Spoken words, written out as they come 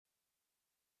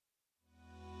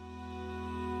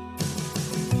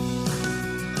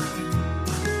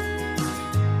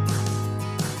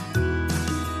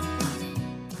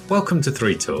Welcome to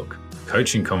 3 Talk,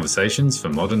 coaching conversations for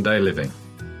modern day living.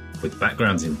 With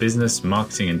backgrounds in business,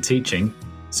 marketing and teaching,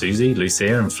 Susie,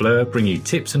 Lucia and Fleur bring you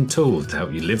tips and tools to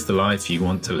help you live the life you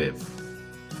want to live.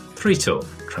 3 Talk,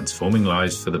 transforming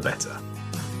lives for the better.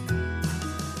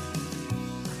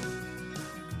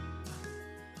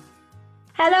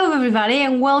 Hello everybody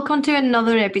and welcome to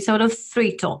another episode of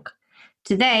 3 Talk.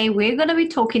 Today we're going to be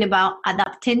talking about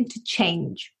adapting to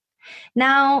change.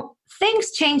 Now,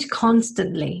 things change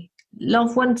constantly.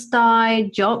 Loved ones die,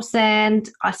 jobs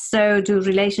end, so do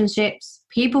relationships,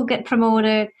 people get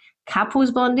promoted,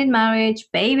 couples bond in marriage,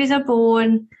 babies are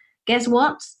born. Guess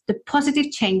what? The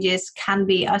positive changes can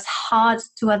be as hard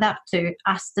to adapt to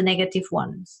as the negative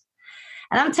ones.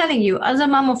 And I'm telling you, as a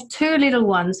mom of 2 little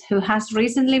ones who has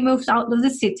recently moved out of the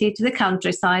city to the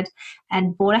countryside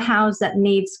and bought a house that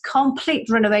needs complete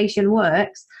renovation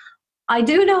works, I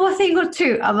do know a thing or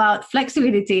two about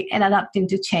flexibility and adapting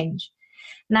to change.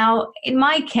 Now, in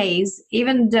my case,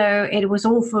 even though it was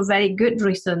all for very good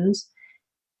reasons,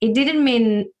 it didn't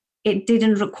mean it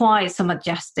didn't require some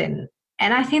adjusting.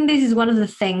 And I think this is one of the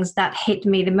things that hit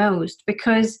me the most,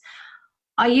 because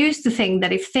I used to think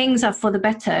that if things are for the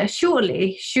better,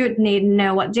 surely should need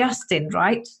no adjusting,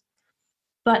 right?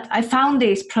 But I found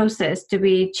this process to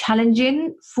be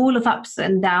challenging, full of ups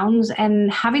and downs,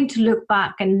 and having to look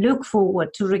back and look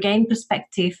forward to regain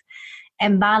perspective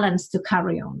and balance to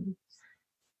carry on.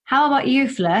 How about you,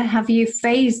 Fleur? Have you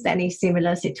faced any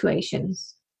similar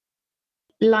situations?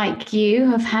 Like you,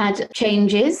 have had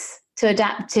changes to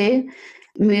adapt to,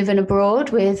 moving abroad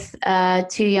with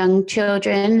 2 young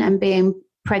children and being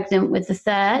pregnant with the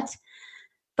 3rd.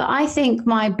 But I think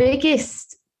my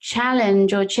biggest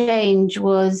challenge or change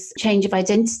was change of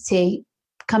identity,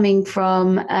 coming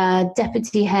from a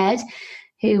deputy head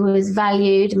who was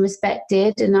valued and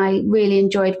respected, and I really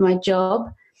enjoyed my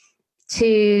job,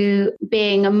 to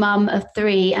being a mum of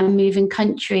 3 and moving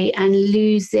country and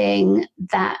losing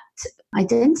that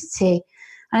identity.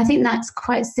 And I think that's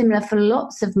quite similar for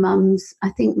lots of mums. I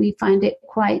think we find it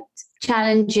quite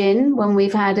challenging when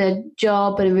we've had a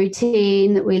job and a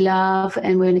routine that we love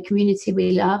and we're in a community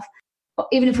we love.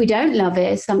 Even if we don't love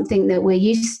it, it's something that we're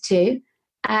used to.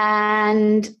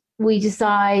 And we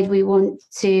decide we want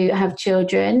to have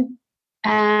children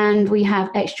and we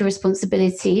have extra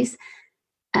responsibilities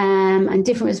and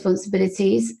different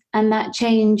responsibilities. And that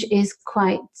change is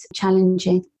quite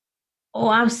challenging.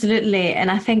 Oh, absolutely. And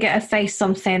I think I faced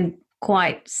something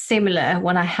quite similar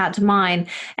when I had mine.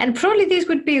 And probably this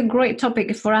would be a great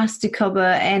topic for us to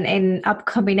cover in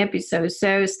upcoming episodes.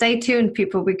 So stay tuned,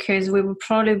 people, because we will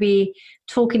probably be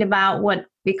talking about what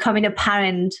becoming a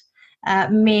parent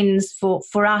means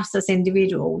for us as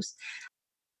individuals.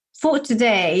 For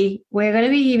today, we're going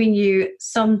to be giving you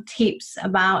some tips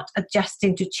about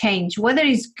adjusting to change, whether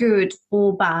it's good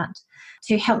or bad,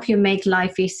 to help you make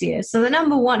life easier. So the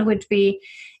number one would be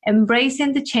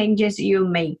embracing the changes you're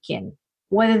making,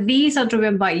 whether these are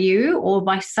driven by you or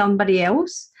by somebody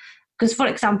else. Because, for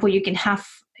example, you can have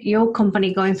your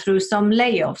company going through some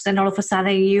layoffs and all of a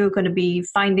sudden you're going to be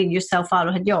finding yourself out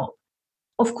of a job.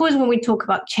 Of course, when we talk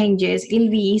about changes, it'll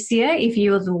be easier if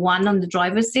you're the one on the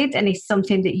driver's seat and it's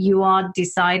something that you are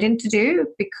deciding to do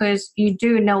because you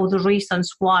do know the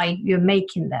reasons why you're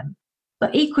making them.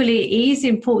 But equally, it is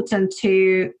important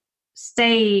to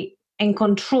stay in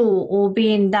control or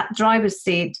be in that driver's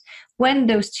seat when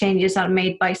those changes are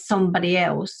made by somebody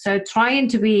else. So trying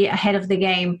to be ahead of the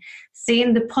game,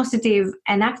 seeing the positive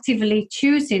and actively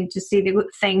choosing to see the good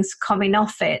things coming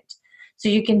off it so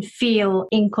you can feel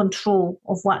in control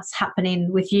of what's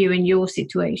happening with you and your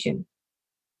situation.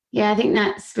 Yeah, I think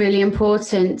that's really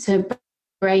important to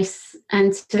embrace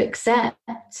and to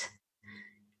accept.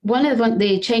 One of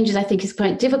the changes I think is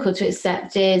quite difficult to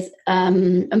accept is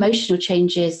emotional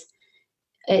changes.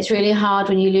 It's really hard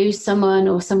when you lose someone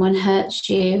or someone hurts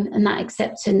you, and that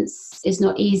acceptance is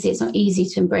not easy. It's not easy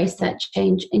to embrace that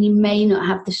change, and you may not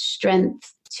have the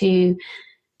strength to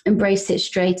embrace it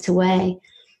straight away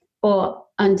or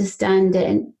understand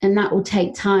it, and that will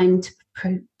take time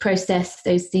to process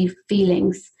those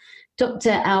feelings. Dr.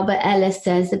 Albert Ellis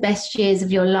says the best years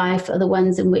of your life are the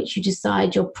ones in which you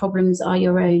decide your problems are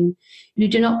your own. You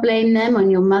do not blame them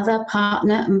on your mother,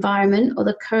 partner, environment, or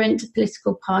the current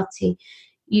political party.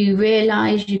 You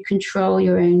realize you control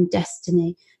your own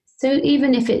destiny. So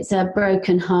even if it's a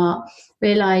broken heart,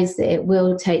 realize that it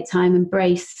will take time,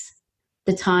 embrace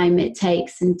the time it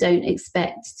takes, and don't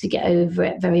expect to get over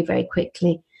it very, very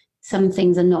quickly. Some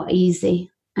things are not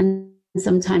easy, and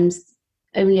sometimes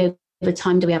only over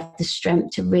time do we have the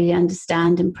strength to really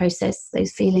understand and process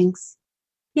those feelings.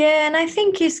 Yeah, and I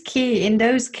think it's key in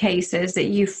those cases that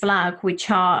you flag, which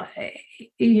are,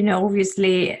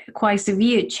 obviously quite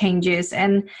severe changes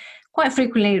and quite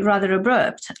frequently rather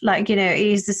abrupt. Like, it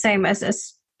is the same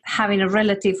as having a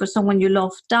relative or someone you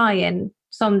love die, and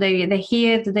someday they're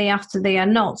here, the day after they are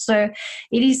not. So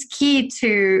it is key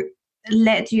to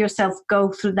let yourself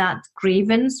go through that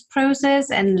grievance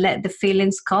process and let the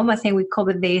feelings come. I think we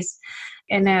covered this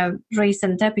in a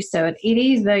recent episode. It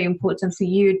is very important for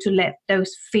you to let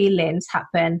those feelings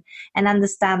happen and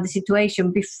understand the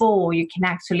situation before you can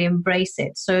actually embrace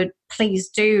it. So please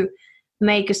do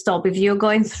make a stop. If you're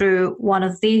going through one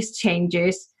of these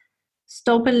changes,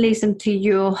 stop and listen to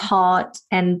your heart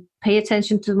and pay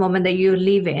attention to the moment that you're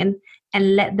living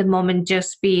and let the moment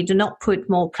just be. Do not put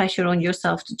more pressure on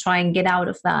yourself to try and get out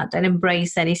of that and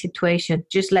embrace any situation.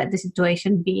 Just let the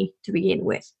situation be to begin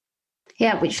with.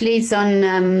 Yeah, which leads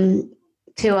on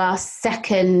to our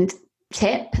second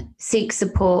tip, seek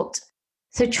support.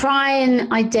 So try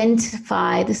and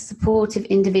identify the supportive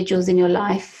individuals in your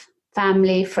life,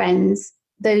 family, friends,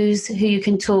 those who you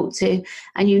can talk to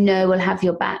and will have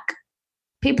your back.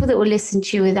 People that will listen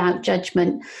to you without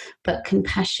judgment, but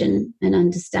compassion and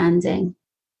understanding.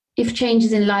 If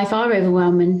changes in life are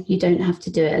overwhelming, you don't have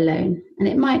to do it alone. And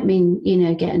it might mean,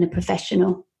 getting a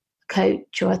professional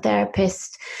coach or a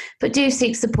therapist, but do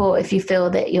seek support if you feel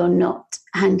that you're not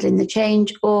handling the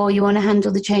change or you want to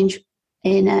handle the change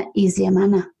in an easier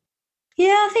manner.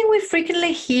 Yeah, I think we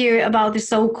frequently hear about the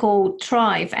so-called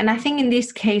thrive. And I think in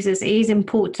these cases, it is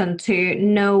important to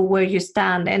know where you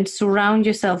stand and surround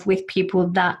yourself with people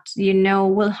that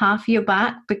will have your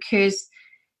back, because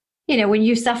when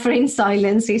you suffer in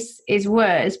silence is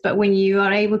worse, but when you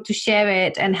are able to share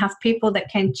it and have people that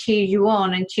can cheer you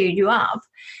on and cheer you up,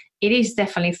 it is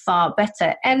definitely far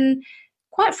better. And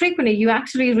quite frequently, you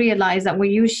actually realize that when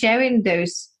you're sharing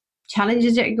those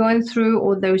challenges that you're going through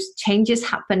or those changes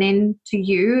happening to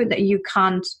you that you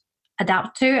can't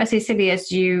adapt to as easily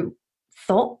as you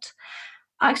thought,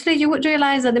 actually you would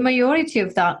realize that the majority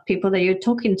of that people that you're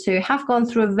talking to have gone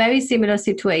through a very similar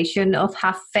situation, of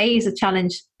have faced a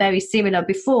challenge very similar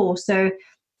before. So,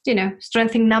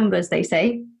 strength in numbers, they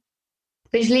say.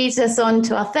 Which leads us on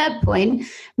to our third point,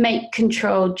 make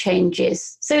controlled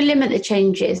changes. So limit the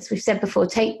changes. We've said before,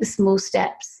 take the small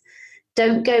steps.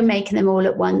 Don't go making them all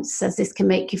at once, as this can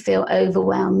make you feel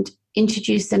overwhelmed.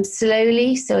 Introduce them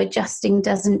slowly so adjusting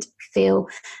doesn't feel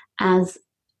as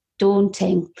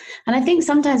daunting. And I think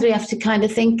sometimes we have to kind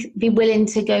of be willing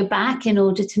to go back in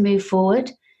order to move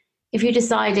forward. If you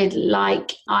decided,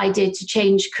 like I did, to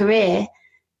change career,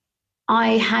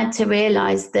 I had to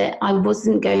realize that I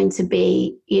wasn't going to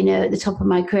be, at the top of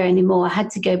my career anymore. I had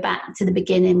to go back to the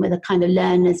beginning with a kind of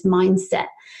learner's mindset,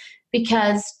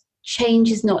 because change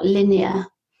is not linear.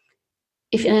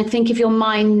 And I think if your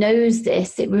mind knows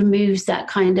this, it removes that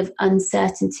kind of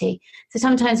uncertainty. So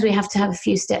sometimes we have to have a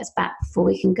few steps back before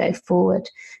we can go forward.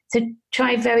 So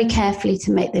try very carefully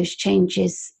to make those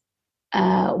changes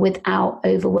without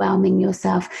overwhelming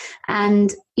yourself.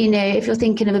 And, if you're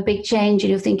thinking of a big change and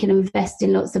you're thinking of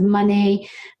investing lots of money,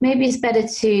 maybe it's better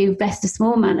to invest a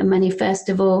small amount of money first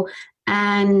of all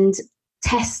and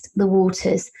test the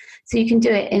waters. So you can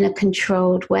do it in a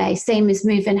controlled way. Same as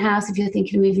moving house. If you're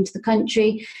thinking of moving to the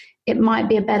country, it might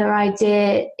be a better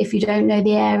idea, if you don't know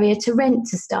the area, to rent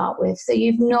to start with. So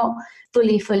you've not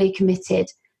fully committed.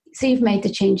 So you've made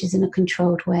the changes in a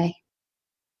controlled way.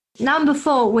 Number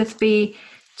 4 would be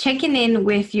checking in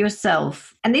with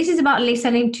yourself. And this is about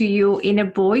listening to your inner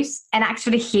voice and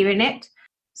actually hearing it.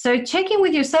 So check in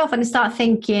with yourself and start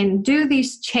thinking, do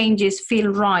these changes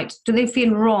feel right? Do they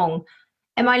feel wrong?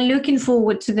 Am I looking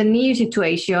forward to the new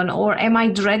situation, or am I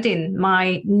dreading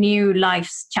my new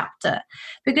life's chapter?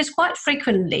 Because quite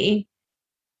frequently,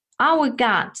 our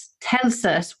gut tells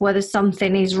us whether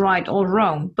something is right or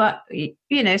wrong. But,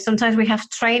 sometimes we have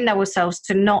trained ourselves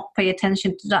to not pay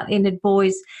attention to that inner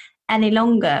voice any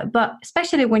longer. But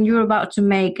especially when you're about to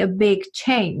make a big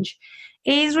change,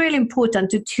 it is really important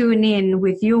to tune in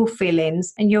with your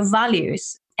feelings and your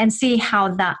values and see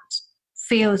how that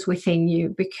feels within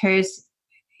you, because,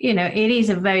 it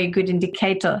is a very good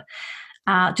indicator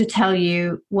to tell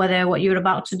you whether what you're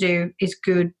about to do is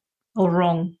good or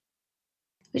wrong.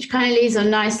 Which kind of leads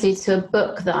on nicely to a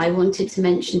book that I wanted to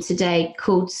mention today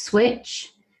called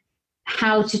Switch: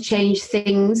 How to Change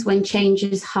Things When Change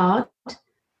is Hard.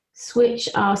 Switch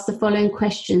asks the following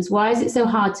questions. Why is it so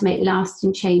hard to make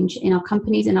lasting change in our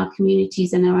companies, in our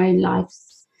communities, and our own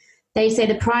lives? They say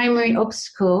the primary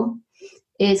obstacle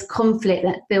is conflict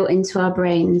that's built into our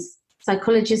brains.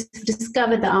 Psychologists have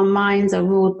discovered that our minds are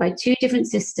ruled by 2 different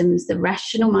systems, the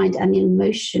rational mind and the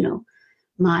emotional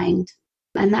mind.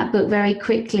 And that book very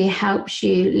quickly helps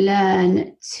you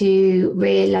learn to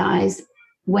realize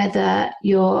whether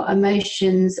your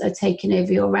emotions are taking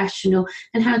over your rational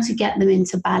and how to get them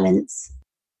into balance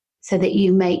so that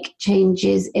you make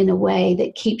changes in a way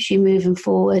that keeps you moving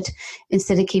forward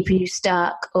instead of keeping you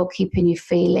stuck or keeping you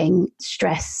feeling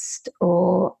stressed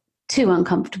or too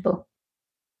uncomfortable.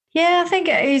 Yeah, I think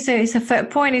it's a fair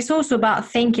point. It's also about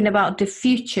thinking about the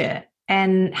future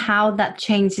and how that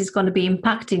change is going to be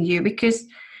impacting you, because,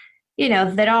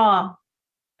 there are,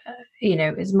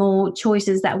 it's more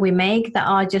choices that we make that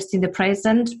are just in the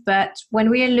present. But when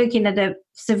we are looking at a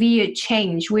severe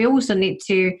change, we also need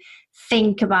to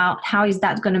think about how is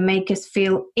that going to make us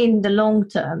feel in the long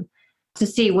term to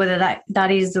see whether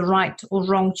that is the right or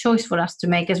wrong choice for us to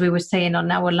make, as we were saying on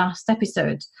our last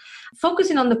episode.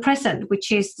 Focusing on the present,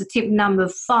 which is the tip number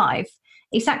 5,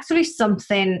 is actually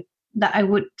something that I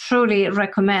would truly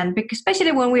recommend, because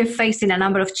especially when we're facing a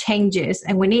number of changes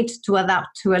and we need to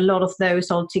adapt to a lot of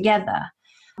those altogether,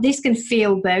 this can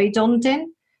feel very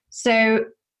daunting. So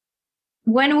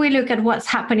when we look at what's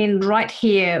happening right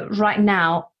here, right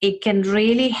now, it can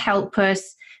really help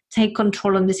us take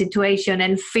control of the situation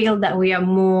and feel that we are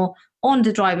more on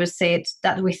the driver's seat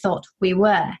that we thought we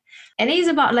were. And it is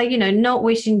about not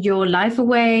wishing your life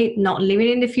away, not living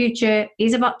in the future.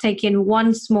 It's about taking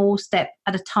one small step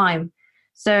at a time.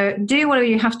 So do whatever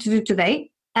you have to do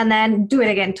today and then do it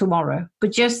again tomorrow.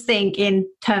 But just think in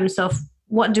terms of,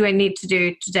 what do I need to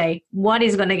do today? What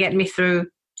is going to get me through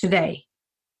today?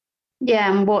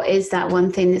 Yeah, and what is that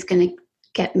one thing that's going to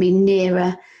get me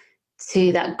nearer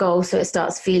to that goal so it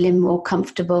starts feeling more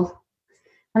comfortable?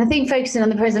 And I think focusing on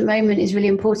the present moment is really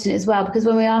important as well, because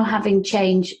when we are having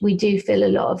change, we do feel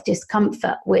a lot of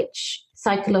discomfort, which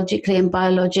psychologically and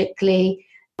biologically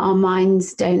our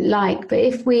minds don't like. But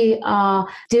if we are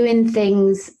doing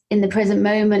things in the present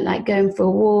moment, like going for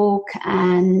a walk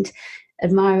and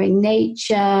admiring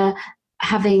nature,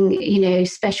 having,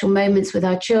 special moments with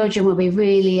our children where we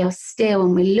really are still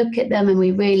and we look at them and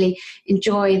we really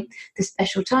enjoy the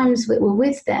special times we're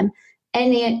with them,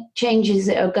 any changes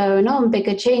that are going on,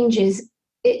 bigger changes,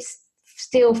 it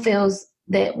still feels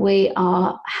that we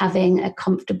are having a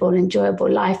comfortable, enjoyable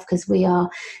life, because we are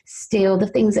still, the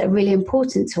things that are really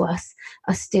important to us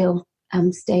are still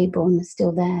stable and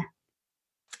still there.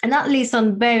 And that leads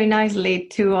on very nicely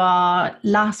to our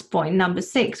last point, number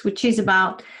 6, which is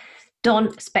about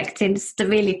don't expect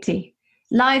stability.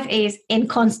 Life is in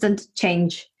constant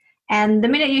change. And the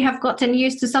minute you have gotten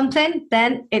used to something,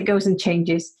 then it goes and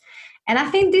changes. And I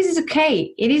think this is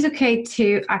okay. It is okay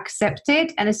to accept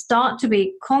it and start to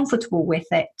be comfortable with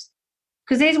it,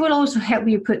 because this will also help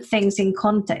you put things in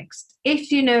context.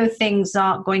 If you know things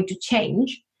are going to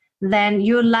change, then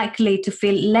you're likely to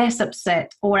feel less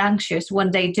upset or anxious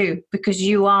when they do, because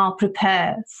you are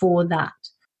prepared for that.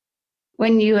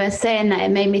 When you were saying that,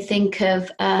 it made me think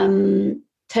of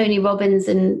Tony Robbins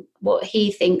and what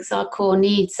he thinks our core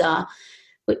needs are,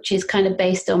 which is kind of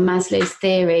based on Maslow's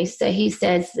theory. So he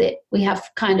says that we have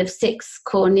kind of 6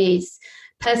 core needs.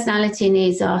 Personality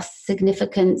needs are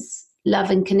significance, love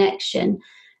and connection,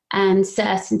 and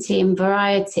certainty and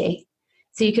variety.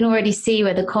 So you can already see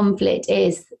where the conflict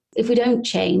is. If we don't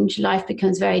change, life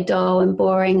becomes very dull and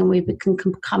boring, and we can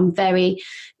become very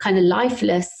kind of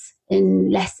lifeless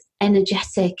and less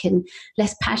energetic and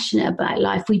less passionate about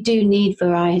life. We do need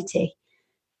variety.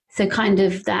 So kind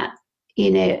of that,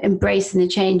 embracing the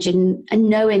change and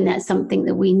knowing that's something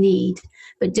that we need,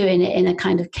 but doing it in a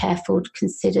kind of careful,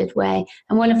 considered way.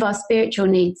 And one of our spiritual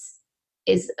needs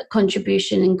is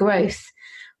contribution and growth.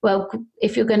 Well,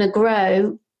 if you're going to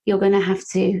grow, you're going to have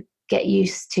to get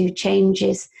used to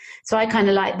changes. So I kind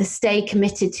of like the stay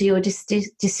committed to your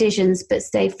decisions, but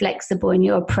stay flexible in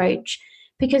your approach,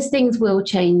 because things will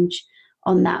change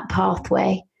on that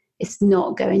pathway. It's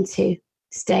not going to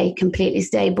stay completely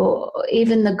stable.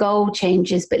 Even the goal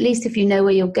changes, but at least if you know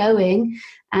where you're going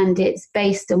and it's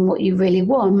based on what you really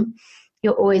want,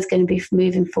 you're always going to be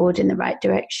moving forward in the right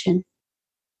direction.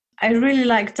 I really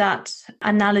like that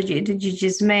analogy that you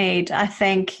just made. I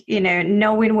think,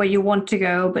 knowing where you want to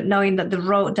go, but knowing that the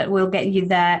road that will get you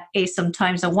there is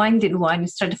sometimes a winding one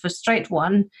instead of a straight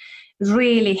one,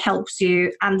 really helps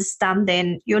you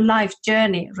understanding your life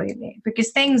journey, really,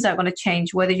 because things are going to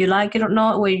change, whether you like it or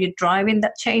not, whether you're driving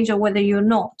that change or whether you're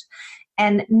not.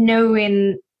 And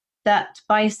knowing that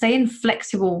by staying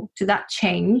flexible to that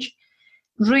change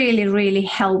really, really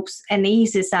helps and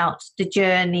eases out the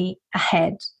journey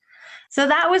ahead. So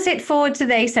that was it for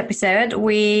today's episode.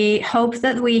 We hope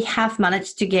that we have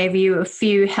managed to give you a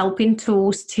few helping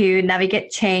tools to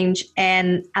navigate change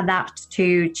and adapt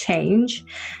to change.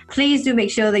 Please do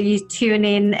make sure that you tune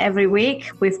in every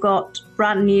week. We've got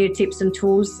brand new tips and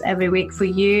tools every week for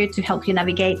you to help you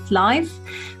navigate life.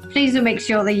 Please do make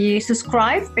sure that you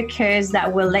subscribe, because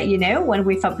that will let you know when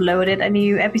we've uploaded a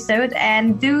new episode.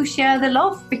 And do share the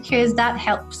love, because that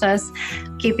helps us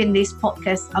keeping this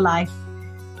podcast alive.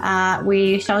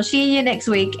 We shall see you next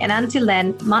week. And until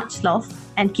then, much love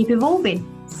and keep evolving.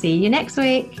 See you next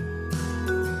week.